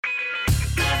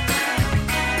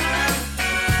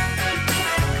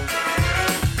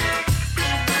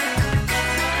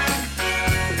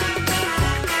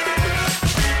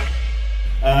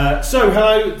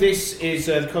Hello, this is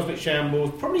the Cosmic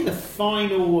Shambles, probably the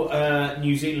final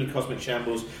New Zealand Cosmic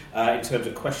Shambles in terms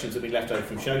of questions that we left over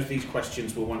from shows. These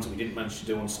questions were ones that we didn't manage to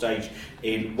do on stage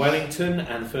in Wellington,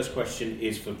 and the first question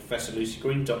is for Professor Lucy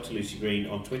Green, Dr. Lucy Green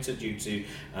on Twitter, due to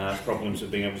problems of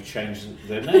being able to change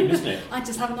their name, isn't it? I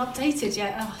just haven't updated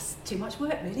yet. Oh, it's too much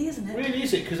work, really, isn't it? Really,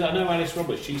 is it? Because I know Alice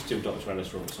Roberts, she's still Dr.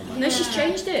 Alice Roberts on that. No, she's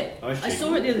changed it. Oh, I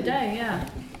saw it the other day, yeah.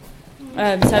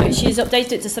 So she's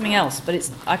updated it to something else, but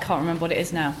I can't remember what it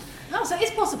is now. Oh, so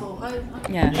it's possible.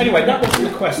 Yeah. Anyway, that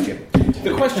wasn't the question.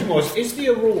 The question was, is the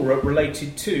aurora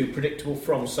related to, predictable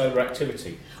from, solar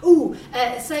activity? So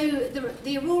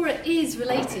the aurora is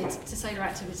related to solar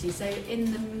activity. So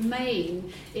in the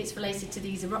main, it's related to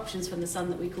these eruptions from the sun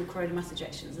that we call coronal mass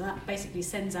ejections. And that basically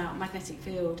sends out magnetic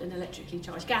field and electrically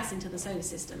charged gas into the solar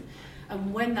system.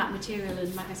 And when that material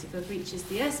and magnetic field reaches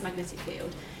the Earth's magnetic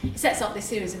field, it sets up this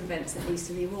series of events that leads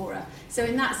to the aurora. So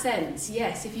in that sense,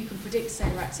 yes, if you can predict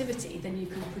solar activity, then you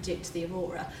can predict the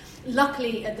aurora.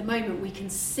 Luckily, at the moment, we can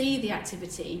see the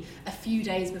activity a few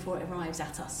days before it arrives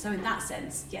at us. So in that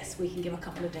sense, yes, we can give a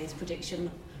couple of days prediction.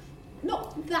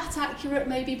 Not that accurate,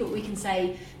 maybe, but we can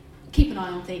say, keep an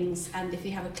eye on things, and if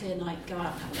you have a clear night, go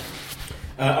out and have a look.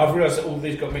 I've realised that all of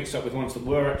these got mixed up with ones that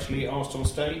were actually asked on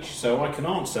stage, so I can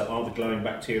answer, are the glowing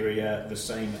bacteria the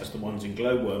same as the ones in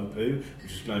glowworm poo,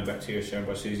 which is glowing bacteria shown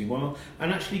by Susie Weil,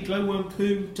 and actually glowworm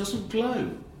poo doesn't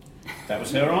glow. That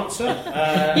was her answer.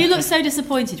 You looked so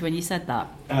disappointed when you said that.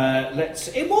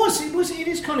 It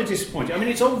is kind of disappointing. I mean,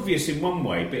 it's obvious in one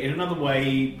way, but in another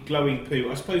way, glowing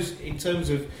poo, I suppose, in terms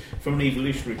of, from an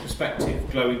evolutionary perspective,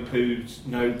 glowing poo's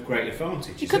no great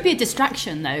advantage. It could be a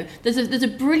distraction, though. There's a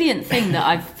brilliant thing that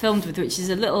I've filmed with, which is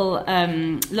a little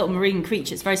marine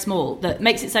creature. It's very small, that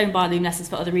makes its own bioluminescence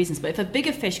for other reasons. But if a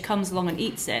bigger fish comes along and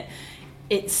eats it,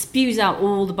 it spews out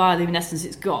all the bioluminescence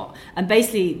it's got, and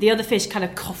basically the other fish kind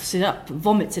of coughs it up,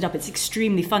 vomits it up. It's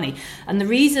extremely funny. And the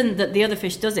reason that the other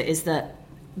fish does it is that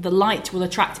the light will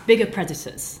attract bigger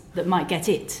predators that might get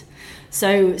it.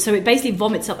 So it basically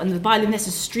vomits up, and the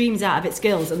bioluminescence streams out of its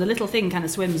gills, and the little thing kind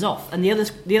of swims off, and the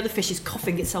other fish is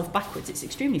coughing itself backwards. It's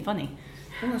extremely funny.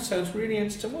 Oh, that sounds really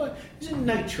entertaining. Isn't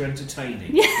nature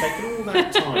entertaining? Yeah. Taking all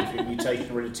that time through mutation,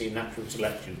 heredity and natural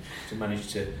selection to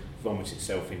manage to vomit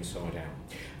itself inside out.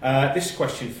 This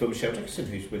question for Michelle Dickinson,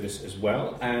 who's with us as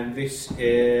well, and this,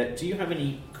 do you have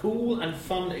any cool and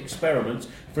fun experiments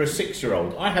for a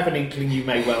 6-year-old? I have an inkling you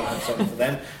may well have something for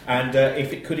them, and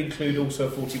if it could include also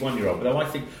a 41-year-old. But I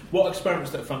think what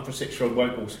experiments that are fun for a 6-year-old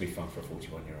won't also be fun for a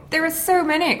 41-year-old? There are so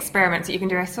many experiments that you can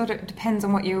do. It sort of depends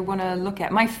on what you want to look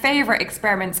at. My favourite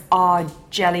experiments are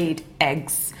jellied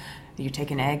eggs. You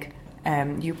take an egg,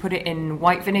 you put it in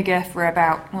white vinegar for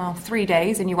about 3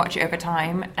 days, and you watch it over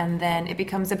time, and then it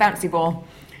becomes a bouncy ball.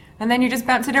 And then you just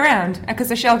bounce it around, because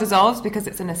the shell dissolves because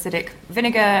it's an acidic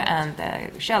vinegar, and the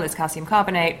shell is calcium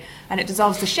carbonate, and it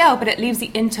dissolves the shell, but it leaves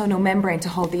the internal membrane to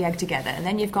hold the egg together. And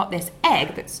then you've got this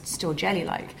egg that's still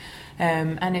jelly-like,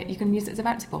 and you can use it as a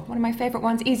bouncy ball. One of my favourite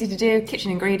ones, easy to do,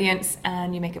 kitchen ingredients,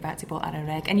 and you make a bouncy ball out of an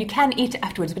egg. And you can eat it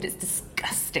afterwards, but it's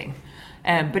disgusting.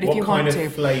 But if you want to, what kind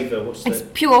of flavour? It's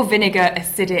pure vinegar,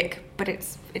 acidic, but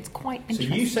it's quite interesting.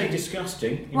 So you say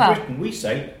disgusting. In Well, Britain, we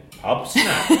say pub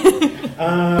snack.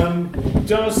 Now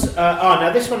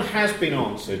this one has been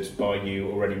answered by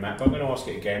you already, Matt, but I'm going to ask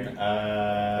it again.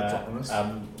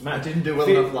 Matt, I didn't do well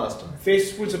enough last time.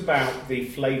 This was about the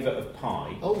flavour of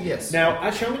pie. Oh, yes. Now,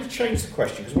 actually, I'm going to change the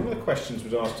question, because one of the questions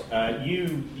was asked,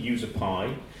 you use a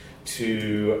pie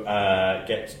to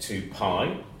get to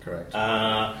pie. Correct.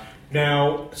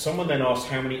 Now, someone then asked,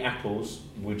 how many apples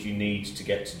would you need to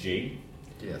get to G?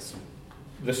 Yes.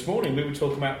 This morning we were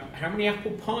talking about how many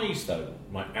apple pies, though,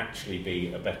 might actually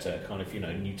be a better kind of,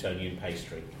 Newtonian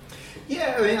pastry.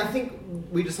 Yeah, I mean, I think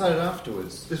we decided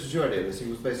afterwards, this was your idea, Lucy,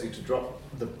 was basically to drop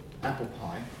the apple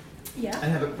pie Yeah.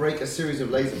 and have it break a series of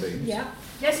laser beams. Yeah.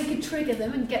 Yes, you can trigger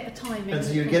them and get the timing. And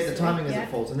so you get the timing as it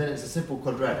falls, and then it's a simple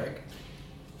quadratic.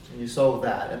 And you solve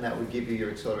that, and that would give you your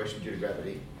acceleration due to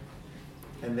gravity.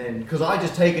 And then, because I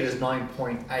just take it as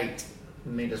 9.8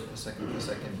 meters per second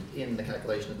in the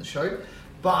calculation in the show,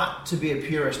 but to be a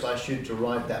purist, I should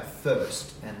derive that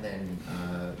first and then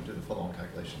do the follow-on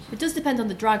calculations. It does depend on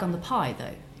the drag on the pie,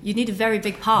 though. You need a very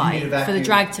big pie You need a for the vacuum.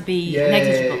 drag to be Yeah,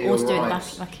 negligible, or you're to do it in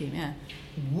right. vacuum, yeah.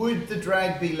 Would the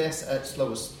drag be less at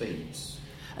slower speeds?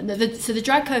 And so the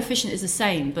drag coefficient is the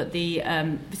same, but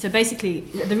so basically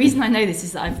the reason I know this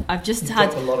is that I've just You've had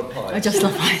dropped a lot of pies. I just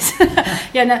love pies.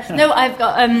 No, I've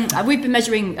got we've been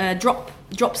measuring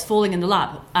drops falling in the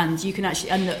lab, and you can actually,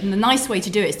 and the nice way to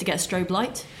do it is to get a strobe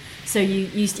light. So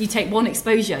you take one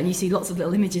exposure and you see lots of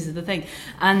little images of the thing.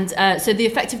 And so the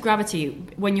effective gravity,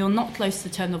 when you're not close to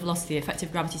the terminal velocity, the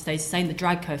effective gravity stays the same. The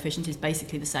drag coefficient is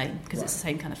basically the same because it's the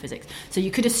same kind of physics. So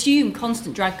you could assume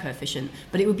constant drag coefficient,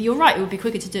 but you're right, it would be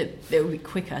quicker to do it. It would be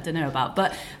quicker, I don't know about.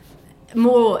 But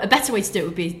a better way to do it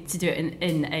would be to do it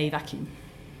in a vacuum.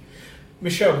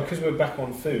 Michelle, because we're back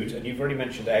on food, and you've already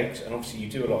mentioned eggs, and obviously you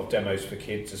do a lot of demos for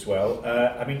kids as well.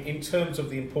 I mean, in terms of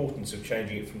the importance of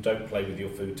changing it from don't play with your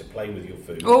food to play with your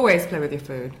food. Always play with your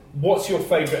food. What's your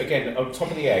favourite, again, on top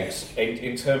of the eggs,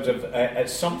 in terms of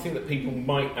something that people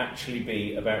might actually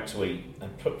be about to eat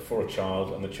and put before a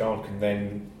child, and the child can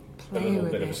then do a little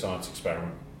bit of a science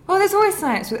experiment? Well, there's always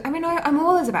science. I mean, I'm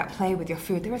always about play with your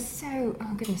food. There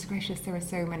are goodness gracious, there are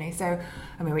so many. So,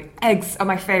 I mean, eggs are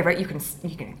my favourite. You can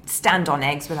stand on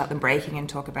eggs without them breaking and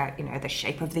talk about, the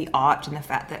shape of the arch and the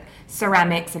fact that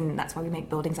ceramics, and that's why we make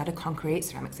buildings out of concrete.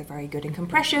 Ceramics are very good in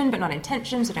compression, but not in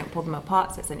tension, so don't pull them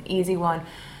apart. So it's an easy one.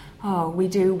 Oh, we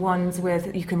do ones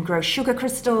with, you can grow sugar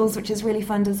crystals, which is really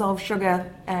fun, dissolve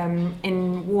sugar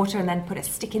in water and then put a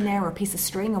stick in there or a piece of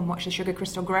string and watch the sugar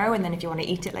crystal grow. And then if you want to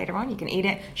eat it later on, you can eat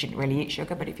it. You shouldn't really eat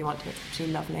sugar, but if you want to, it's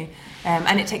actually lovely.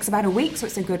 And it takes about a week, so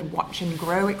it's a good watch and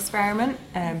grow experiment.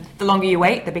 The longer you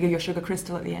wait, the bigger your sugar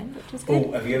crystal at the end, which is good.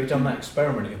 Oh, have you ever done that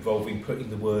experiment involving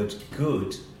putting the word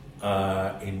good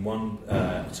in one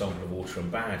sample of water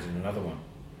and bad in another one?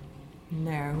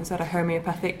 No, was that a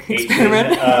homeopathic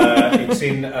experiment? It's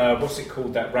in what's it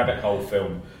called, that rabbit hole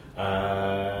film?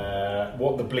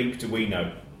 What the bleep do we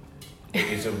know?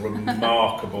 It is a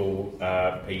remarkable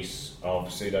piece of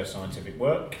pseudoscientific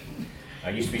work. I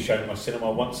used to be shown at my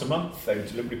cinema once a month. They would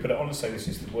deliberately put it on and say this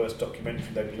is the worst documentary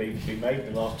they believe has been made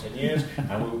in the last 10 years,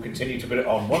 and we will continue to put it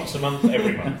on once a month,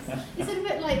 every month. Is it a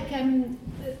bit like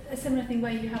a similar thing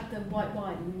where you have the white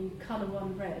wine and you colour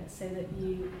one red so that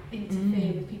you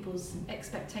interfere with people's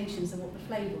expectations of what the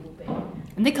flavour will be?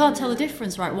 And they can't tell the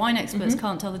difference, right? Wine experts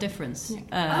can't tell the difference.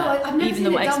 I've never seen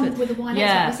it done with a wine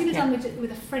expert. I've seen it done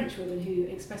with a French woman who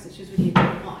expressed that she was really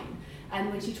into wine. And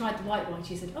when she tried the white wine,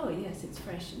 she said, "Oh yes, it's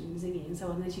fresh and zingy and so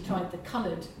on." And then she tried the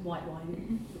coloured white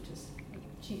wine, which was,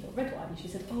 she thought red wine, and she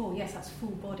said, "Oh yes, that's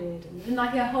full-bodied," and like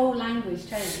her whole language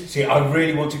changed. See, I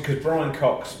really wanted, because Brian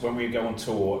Cox, when we go on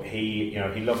tour, he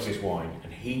loves his wine,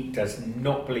 and he does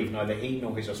not believe, neither he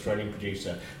nor his Australian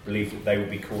producer believe that they will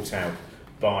be caught out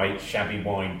by shabby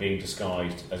wine being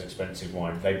disguised as expensive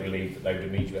wine. They believe that they would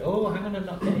immediately, hang on, I'm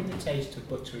not getting the taste of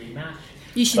buttery mash.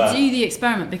 You should do the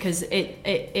experiment because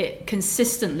it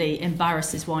consistently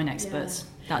embarrasses wine experts.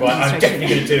 Yeah. I'm definitely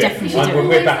going to do it. When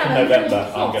we're back in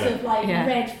November, I'm going to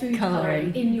red food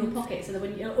colouring in your pocket, so that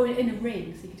when or in a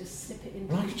ring, so you can just slip it in.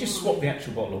 Well, I could just swap the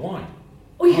actual bottle of wine.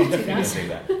 Oh, you I'm definitely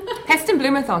going to do that. Heston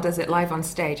Blumenthal does it live on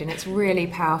stage, and it's really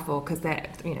powerful because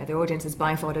the audience is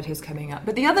blindfolded who's coming up.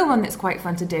 But the other one that's quite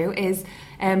fun to do is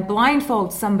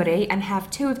blindfold somebody and have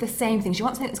two of the same things. You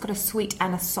want something that's got a sweet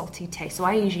and a salty taste. So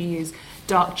I usually use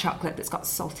dark chocolate that's got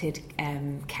salted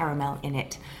caramel in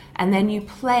it. And then you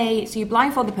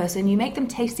blindfold the person, you make them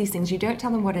taste these things, you don't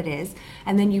tell them what it is,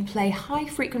 and then you play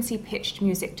high-frequency pitched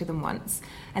music to them once,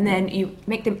 and then you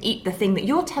make them eat the thing that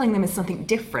you're telling them is something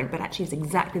different, but actually is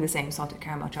exactly the same salted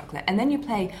caramel chocolate. And then you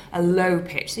play a low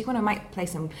pitch, so you might play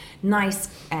some nice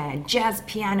jazz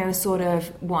piano sort of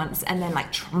once, and then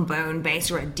like trombone bass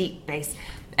or a deep bass.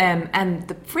 And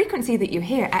the frequency that you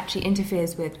hear actually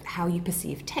interferes with how you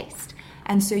perceive taste.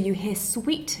 And so you hear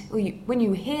when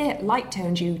you hear light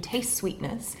tones, you taste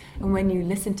sweetness. And when you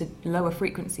listen to lower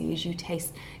frequencies, you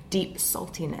taste deep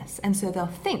saltiness. And so they'll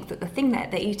think that the thing that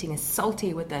they're eating is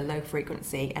salty with their low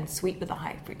frequency and sweet with the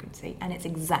high frequency. And it's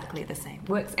exactly the same.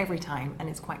 Works every time, and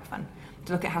it's quite fun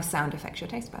to look at how sound affects your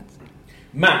taste buds.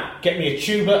 Matt, get me a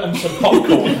tuba and some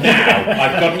popcorn now.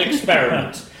 I've got an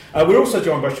experiment. We're also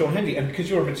joined by Sean Hendy, and because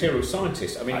you're a material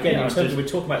scientist, I mean, again, in terms of we're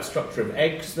talking about structure of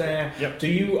eggs there. Yep.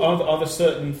 Are there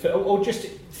certain, or just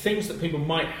things that people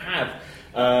might have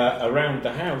around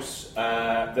the house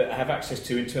that have access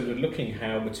to in terms of looking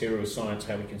how material science,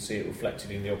 how we can see it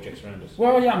reflected in the objects around us?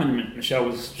 Well, yeah, I mean, Michelle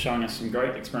was showing us some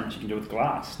great experiments you can do with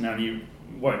glass. Now, you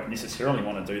won't necessarily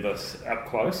want to do this up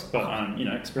close, but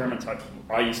experiments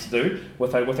I used to do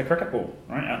with a cricket ball,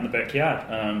 right, out in the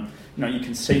backyard. You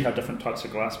can see how different types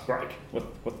of glass break with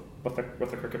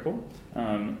a cricket ball.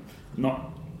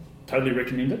 Not totally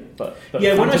recommend it. But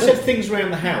yeah, when I fun to said do. things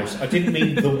around the house, I didn't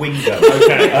mean the window.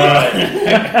 Okay.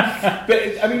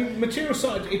 But I mean, material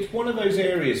science, it's one of those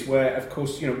areas where, of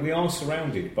course, we are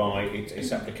surrounded by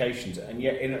its applications, and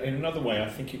yet in another way, I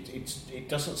think it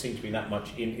doesn't seem to be that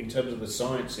much in terms of the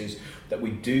sciences that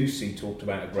we do see talked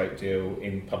about a great deal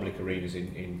in public arenas,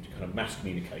 in kind of mass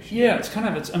communication. Yeah,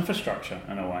 it's infrastructure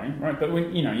in a way, right? But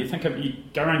when you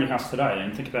go around your house today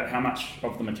and think about how much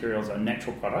of the materials are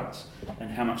natural products and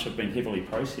how much have been heavily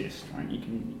processed, right? You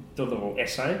can do a little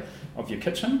essay of your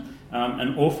kitchen.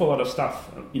 An awful lot of stuff,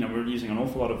 we're using an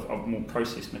awful lot of more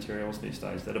processed materials these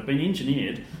days that have been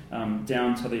engineered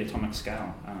down to the atomic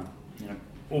scale.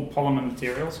 All polymer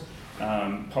materials,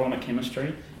 polymer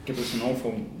chemistry gives us an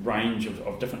awful range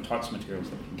of different types of materials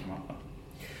that we can come up with.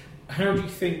 How do you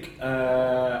think,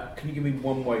 can you give me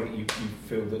one way that you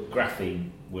feel that graphene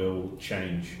will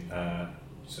change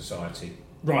society?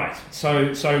 Right,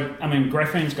 so I mean,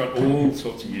 graphene's got all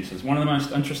sorts of uses. One of the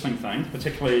most interesting things,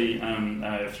 particularly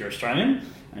if you're Australian,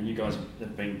 and you guys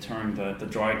have been touring the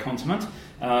dry continent,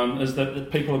 is that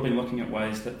people have been looking at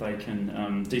ways that they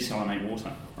can desalinate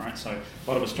water, right? So a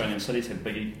lot of Australian cities have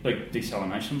big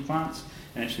desalination plants,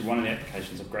 and actually one of the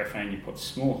applications of graphene, you put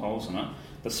small holes in it.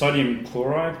 The sodium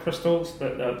chloride crystals,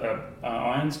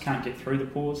 ions can't get through the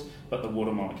pores, but the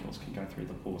water molecules can go through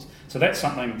the pores. So that's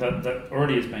something that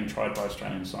already is being tried by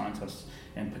Australian scientists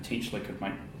and potentially could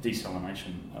make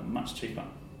desalination much cheaper.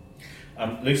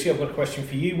 Lucy, I've got a question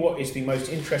for you. What is the most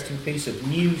interesting piece of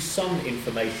new sun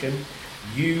information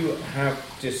you have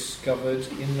discovered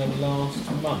in the last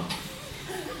month?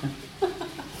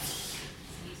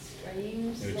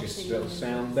 There was just a little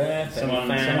sound there.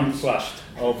 Someone flushed.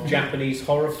 Of Japanese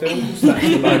horror films. That's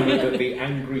the moment that the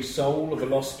angry soul of a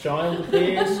lost child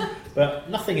appears. But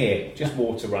nothing here, just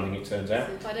water running, it turns out.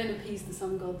 So if I don't appease the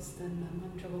sun gods, then I'm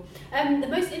in trouble. The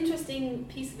most interesting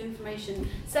piece of information.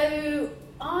 So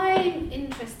I'm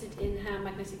interested in how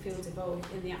magnetic fields evolve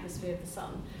in the atmosphere of the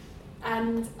sun.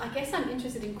 And I guess I'm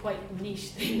interested in quite niche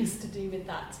things to do with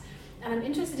that. And I'm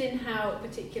interested in how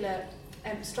particular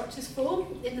structures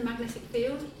form in the magnetic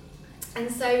field. And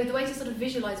so the way to sort of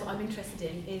visualise what I'm interested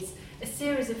in is a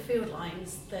series of field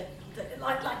lines that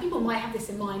like people might have this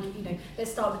in mind,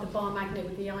 let's start with the bar magnet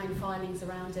with the iron filings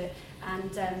around it,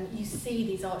 and you see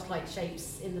these arch-like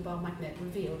shapes in the bar magnet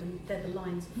revealed, and they're the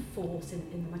lines of force in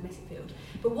the magnetic field.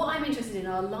 But what I'm interested in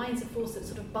are lines of force that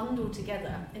sort of bundle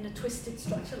together in a twisted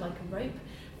structure like a rope.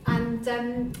 And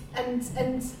sorry,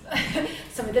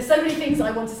 there's so many things I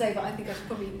want to say, but I think I should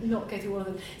probably not go through all of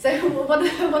them. So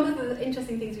one of the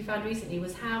interesting things we found recently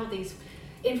was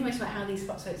information about how these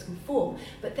fluctuates can form.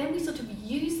 But then we sort of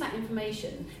use that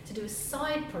information to do a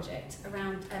side project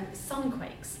around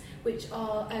sunquakes, which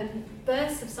are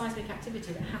bursts of seismic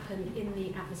activity that happen in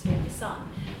the atmosphere of the sun.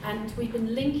 And we've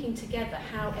been linking together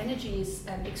how energy is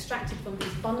extracted from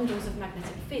these bundles of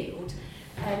magnetic field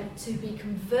to be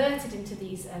converted into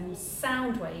these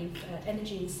sound wave,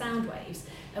 energy in sound waves.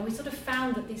 And we sort of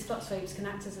found that these flux waves can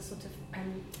act as a sort of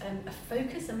a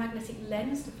focus, a magnetic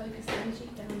lens to focus the energy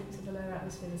down into the lower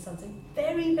atmosphere of the sun. So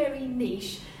very, very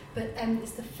niche, but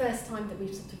it's the first time that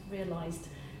we've sort of realised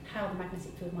how the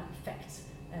magnetic field might affect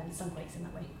sunquakes in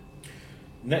that way.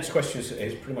 Next question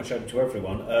is pretty much open to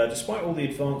everyone. Despite all the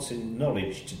advance in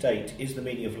knowledge to date, is the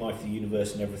meaning of life, the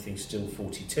universe and everything still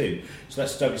 42? So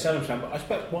that's Douglas Adams. But I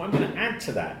suppose what I'm going to add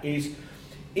to that is,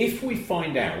 if we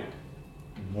find out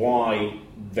why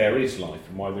there is life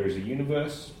and why there is a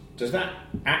universe, does that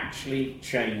actually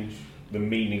change the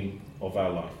meaning of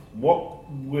our life? What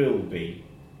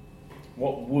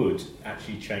would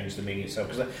actually change the meaning itself?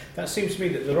 Because that seems to me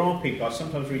that there are people, I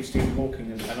sometimes read Stephen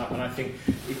Hawking and I think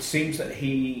it seems that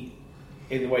he,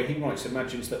 in the way he writes,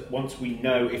 imagines that once we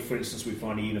know, if for instance we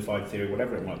find a unified theory,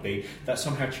 whatever it might be, that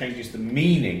somehow changes the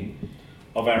meaning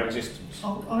of our existence.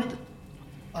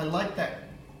 I like that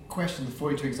question, the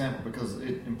 42 example, because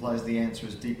it implies the answer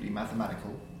is deeply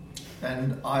mathematical,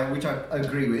 and which I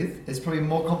agree with. It's probably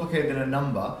more complicated than a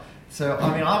number. So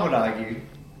I would argue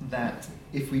that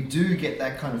if we do get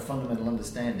that kind of fundamental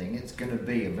understanding, it's going to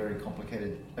be a very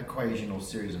complicated equation or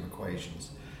series of equations.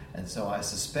 And so I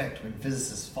suspect when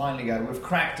physicists finally go, we've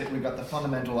cracked it, we've got the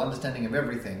fundamental understanding of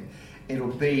everything, it'll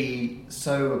be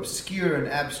so obscure and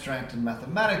abstract and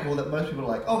mathematical that most people are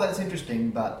like, oh, that's interesting,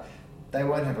 but they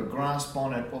won't have a grasp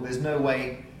on it, or there's no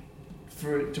way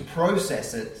for it to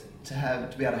process it to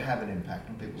be able to have an impact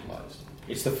on people's lives.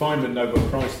 It's the Feynman Nobel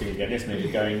Prize thing again, isn't it?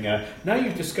 You're going, now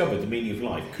you've discovered the meaning of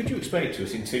life, could you explain it to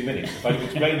us in 2 minutes? If I could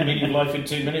explain the meaning of life in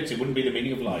 2 minutes, it wouldn't be the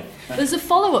meaning of life. There's a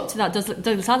follow-up to that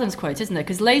Douglas Adams quote, isn't there?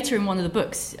 Because later in one of the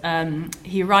books,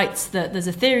 he writes that there's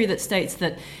a theory that states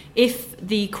that if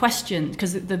the question,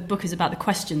 because the book is about the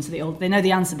questions, they know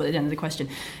the answer but they don't know the question.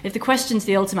 If the question to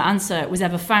the ultimate answer was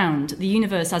ever found, the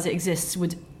universe as it exists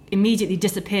would immediately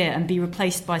disappear and be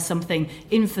replaced by something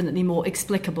infinitely more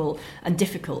explicable and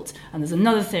difficult. And there's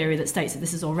another theory that states that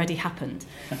this has already happened.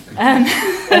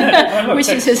 Look, Which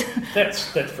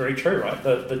that's very true, right?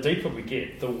 The deeper we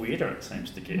get, the weirder it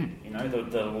seems to get. You know,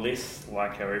 the less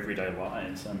like our everyday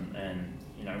lives, and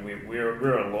you know,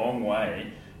 we're a long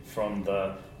way from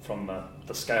the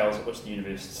scales at which the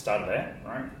universe started at,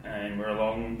 right? And we're a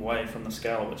long way from the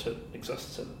scale at which it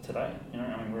exists today. You know,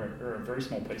 I mean, we're a very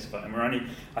small piece of it, and we're only.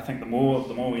 I think the more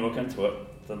we look into it,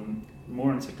 the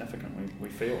more insignificant we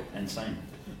feel and seem.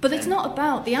 But it's not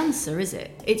about the answer, is it?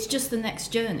 It's just the next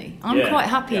journey. I'm quite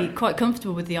happy, quite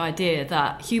comfortable with the idea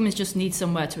that humans just need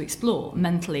somewhere to explore,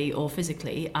 mentally or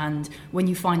physically, and when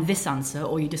you find this answer,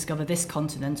 or you discover this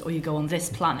continent, or you go on this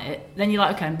planet, then you're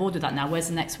like, okay, I'm bored with that now, where's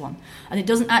the next one? And it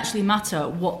doesn't actually matter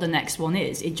what the next one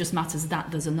is, it just matters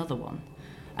that there's another one.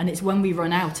 And it's when we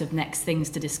run out of next things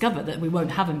to discover that we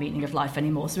won't have a meaning of life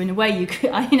anymore. So in a way, you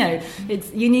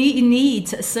need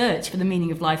to search for the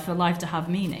meaning of life for life to have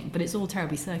meaning. But it's all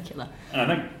terribly circular. And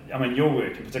I think, your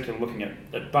work in particular, looking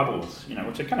at bubbles, you know,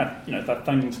 which are kind of, you know, the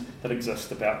things that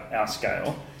exist about our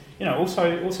scale, you know,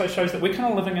 also shows that we're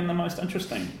kind of living in the most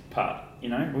interesting part. You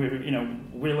know,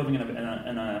 we're living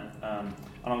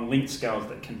on a length scale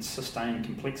that can sustain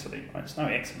complexity. Right? It's no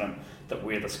accident that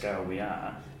we're the scale we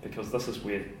are, because this is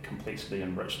where complexity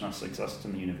and richness exist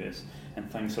in the universe,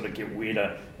 and things sort of get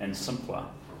weirder and simpler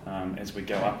as we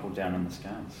go up or down in the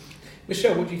scales.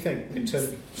 Michelle, what do you think in terms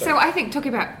of... So I think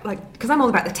talking about, because I'm all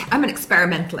about I'm an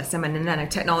experimentalist, I'm a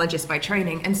nanotechnologist by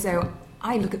training, and so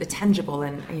I look at the tangible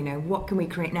and, you know, what can we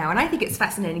create now? And I think it's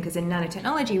fascinating because in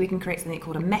nanotechnology we can create something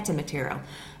called a metamaterial.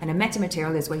 And a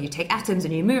metamaterial is where you take atoms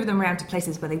and you move them around to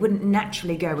places where they wouldn't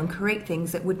naturally go and create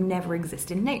things that would never exist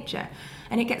in nature.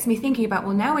 And it gets me thinking about,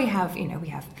 well, now we have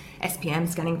SPM,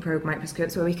 scanning probe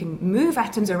microscopes, where we can move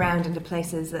atoms around into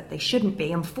places that they shouldn't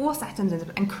be and force atoms into,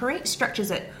 and create structures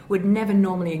that would never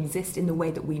normally exist in the way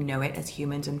that we know it as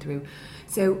humans and through.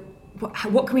 So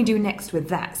what can we do next with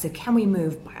that? So can we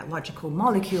move biological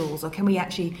molecules, or can we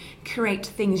actually create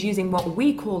things using what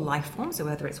we call life forms, so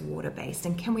whether it's water-based,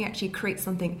 and can we actually create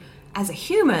something as a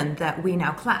human that we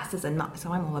now class as a nut?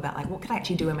 So I'm all about what could I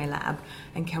actually do in my lab,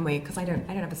 and can we, because I don't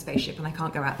have a spaceship and I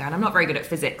can't go out there, and I'm not very good at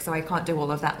physics, so I can't do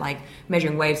all of that,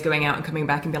 measuring waves going out and coming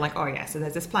back and be like, oh yeah, so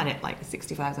there's this planet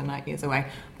 60,000 light years away.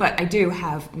 But I do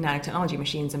have nanotechnology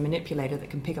machines and manipulator that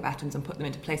can pick up atoms and put them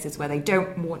into places where they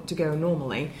don't want to go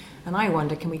normally. And I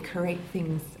wonder, can we create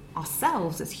things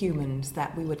ourselves as humans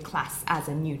that we would class as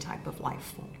a new type of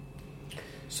life form?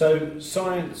 So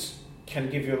science can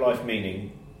give your life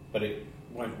meaning, but it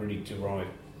won't really derive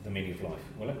the meaning of life,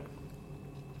 will it?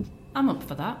 I'm up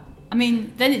for that. I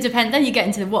mean, then it depends. Then you get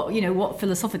into what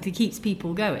philosophically keeps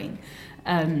people going.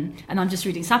 And I'm just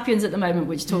reading *Sapiens* at the moment,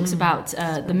 which talks about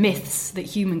the myths that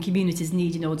human communities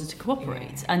need in order to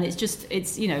cooperate. And it's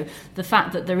the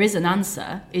fact that there is an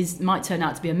answer might turn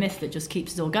out to be a myth that just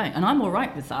keeps us all going. And I'm all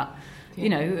right with that,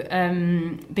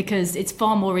 because it's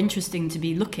far more interesting to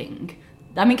be looking.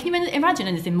 I mean, can you imagine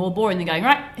anything more boring than going,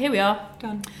 right, here we are,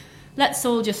 done. Let's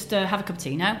all just have a cup of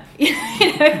tea now.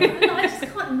 I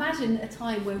just can't imagine a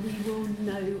time where we will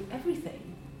know everything.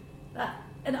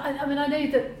 And I mean, I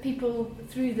know that people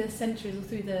through the centuries or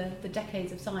through the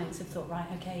decades of science have thought, right,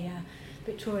 okay, yeah,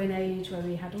 Victorian age where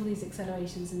we had all these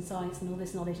accelerations in science and all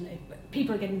this knowledge, and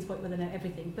people are getting to the point where they know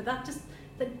everything. But that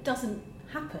doesn't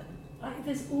happen.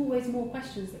 There's always more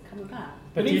questions that come about.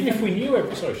 But even if we knew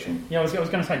everything... Yeah, I was going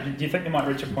to say, do you think they might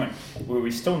reach a point where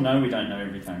we still know we don't know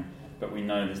everything, but we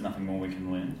know there's nothing more we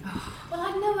can learn? Well,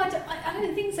 I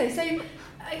don't think so. So,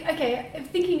 if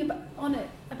thinking about it on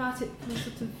a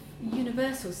sort of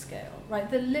universal scale, right?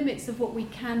 The limits of what we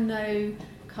can know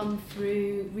come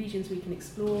through regions we can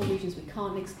explore, regions we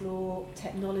can't explore,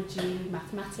 technology,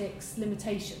 mathematics,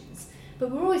 limitations.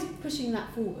 But we're always pushing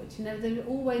that forward.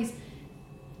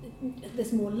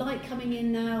 There's more light coming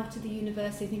in now to the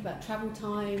universe. So think about travel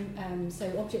time,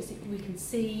 so objects that we can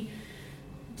see,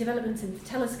 developments in the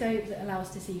telescope that allow us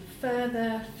to see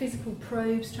further, physical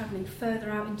probes travelling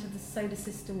further out into the solar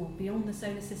system or beyond the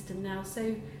solar system now.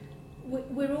 So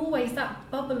we're always, that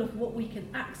bubble of what we can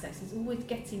access is always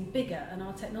getting bigger, and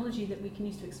our technology that we can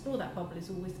use to explore that bubble is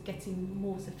always getting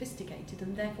more sophisticated,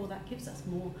 and therefore that gives us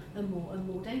more and more and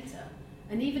more data.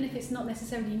 And even if it's not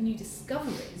necessarily new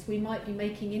discoveries, we might be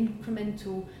making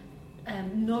incremental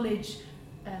knowledge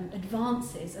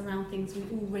advances around things we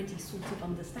already sort of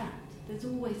understand. There's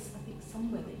always, I think,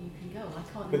 somewhere that you can go. I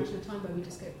can't imagine a time where we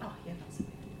just go, oh yeah, that's it.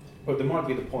 But there might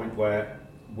be the point where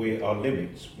our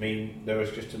limits mean there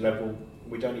is just a level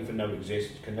we don't even know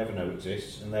exists, can never know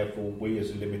exists, and therefore we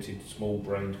as a limited,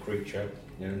 small-brained creature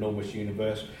in an enormous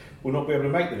universe will not be able to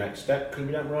make the next step because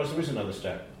we don't realise there is another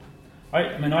step.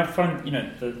 I find,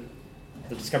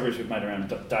 the discoveries we've made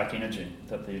around dark energy,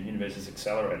 that the universe is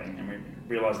accelerating, and we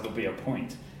realise there'll be a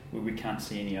point where we can't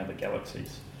see any other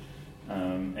galaxies.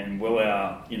 And will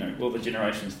the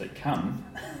generations that come,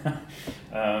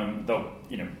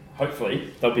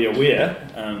 hopefully they'll be aware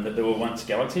that there were once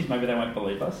galaxies. Maybe they won't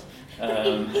believe us.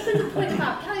 Even the point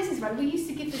about galaxies, right? We used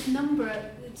to give this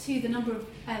number to the number of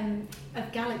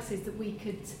galaxies that we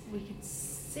could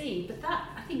see, but that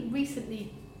I think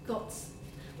recently got.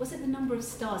 Was it the number of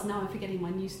stars? Now I'm forgetting my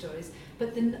news stories.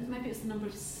 But maybe it was the number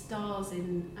of stars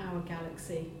in our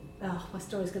galaxy. Oh, my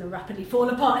story's going to rapidly fall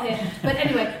apart here. But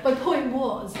anyway, my point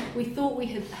was, we thought we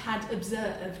had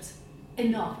observed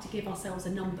enough to give ourselves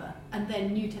a number, and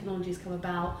then new technologies come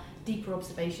about, deeper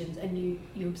observations, and you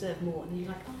observe more, and then you're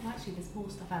like, oh, actually, there's more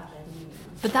stuff out there than we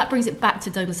realised. But that brings it back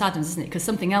to Douglas Adams, doesn't it? Because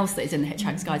something else that is in the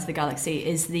Hitchhiker's Guide to the Galaxy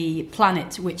is the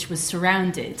planet which was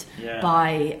surrounded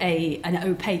by an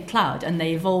opaque cloud, and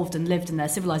they evolved and lived, and their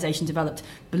civilization developed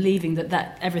believing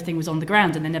that everything was on the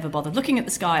ground, and they never bothered looking at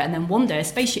the sky. And then one day a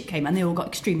spaceship came, and they all got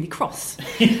extremely cross,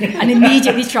 and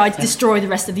immediately tried to destroy the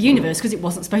rest of the universe because it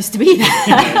wasn't supposed to be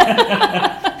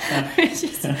there.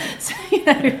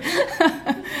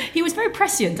 He was very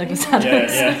prescient, Douglas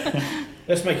Adams. Yeah.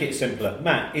 Let's make it simpler.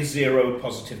 Matt, is 0 a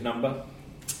positive number?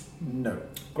 No.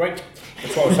 Great.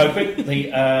 That's what I was hoping.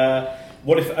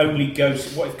 What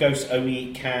if ghosts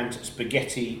only canned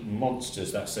spaghetti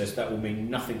monsters? That says that will mean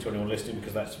nothing to anyone listening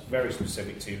because that's very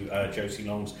specific to Josie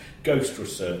Long's ghost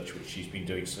research, which she's been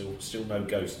doing. Still no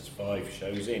ghosts 5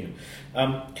 shows in.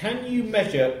 Can you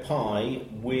measure pi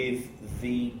with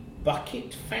the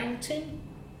bucket fountain?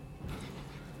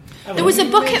 There was a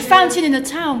bucket fountain in the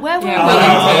town. Where were we? In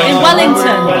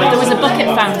Wellington. There was a bucket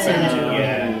fountain.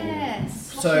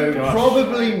 Yes. So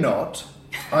probably not.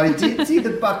 I did see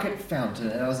the bucket fountain,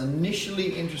 and I was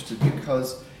initially interested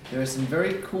because there are some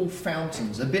very cool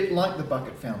fountains, a bit like the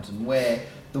bucket fountain, where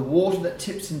the water that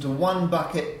tips into one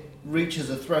bucket reaches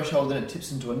a threshold and it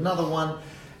tips into another one.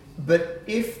 But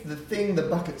if the thing the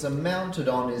buckets are mounted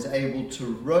on is able to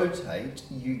rotate,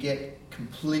 you get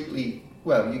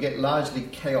largely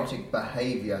chaotic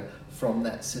behaviour from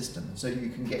that system. So you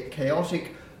can get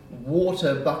chaotic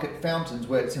water bucket fountains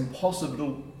where it's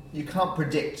impossible, you can't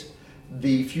predict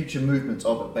the future movements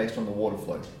of it based on the water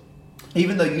flow.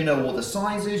 Even though you know all the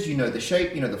sizes, you know the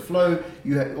shape, you know the flow,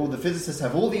 all the physicists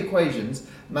have all the equations,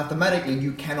 mathematically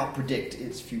you cannot predict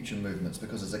its future movements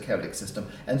because it's a chaotic system.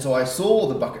 And so I saw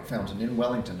the bucket fountain in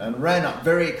Wellington and ran up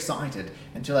very excited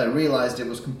until I realised it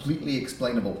was completely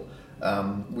explainable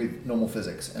with normal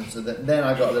physics. And so then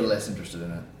I got a little less interested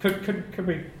in it. Could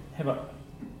we have a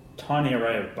tiny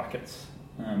array of buckets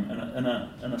in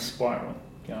a spiral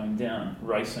going down,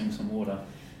 racing some water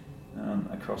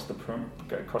across the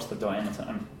diameter? I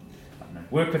don't know.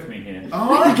 Work with me here.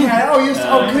 Oh,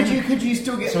 okay. Could you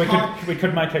still get? So we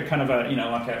could make a kind of a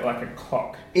like a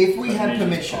clock. If we had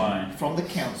permission from the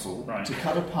council to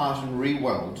cut apart and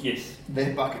re-weld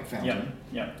their bucket fountain.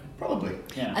 Yeah. Probably.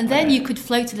 Yeah. And then you could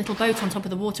float a little boat on top of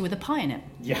the water with a pie in it.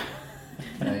 Yeah.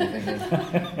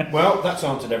 Well, that's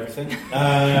answered everything.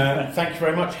 Thank you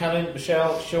very much, Helen,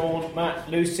 Michelle, Sean, Matt,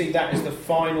 Lucy. That is the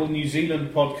final New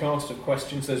Zealand podcast of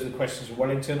questions. Those are the questions from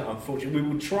Wellington. Unfortunately, we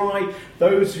will try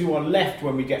those who are left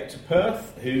when we get to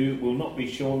Perth, who will not be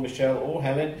Sean, Michelle or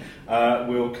Helen.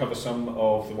 We'll cover some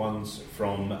of the ones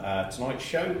from tonight's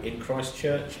show in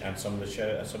Christchurch and some of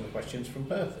the questions from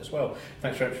Perth as well.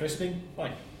 Thanks very much for listening.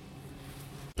 Bye.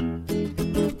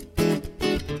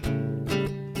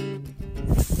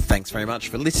 Thanks very much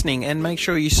for listening, and make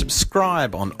sure you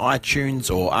subscribe on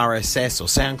iTunes or RSS or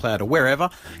SoundCloud or wherever,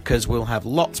 because we'll have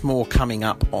lots more coming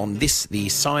up on the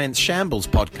Science Shambles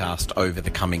podcast over the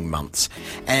coming months.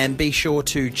 And be sure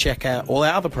to check out all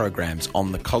our other programs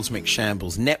on the Cosmic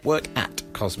Shambles network at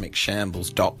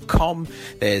cosmicshambles.com.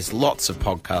 There's lots of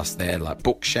podcasts there, like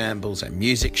Book Shambles and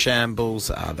Music Shambles,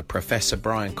 the Professor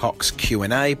Brian Cox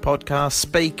Q&A podcast,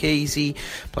 Speakeasy,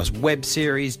 plus web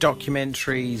series,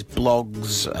 documentaries,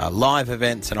 blogs, live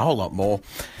events, and a whole lot more.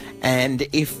 And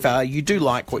if you do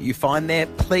like what you find there,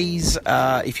 please,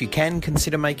 if you can,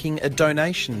 consider making a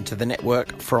donation to the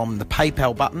network from the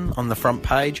PayPal button on the front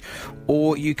page,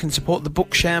 or you can support the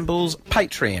Book Shambles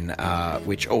Patreon,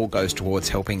 which all goes towards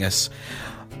helping us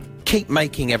keep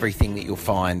making everything that you'll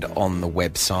find on the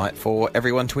website for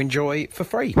everyone to enjoy for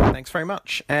free. Thanks very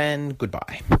much, and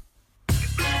goodbye.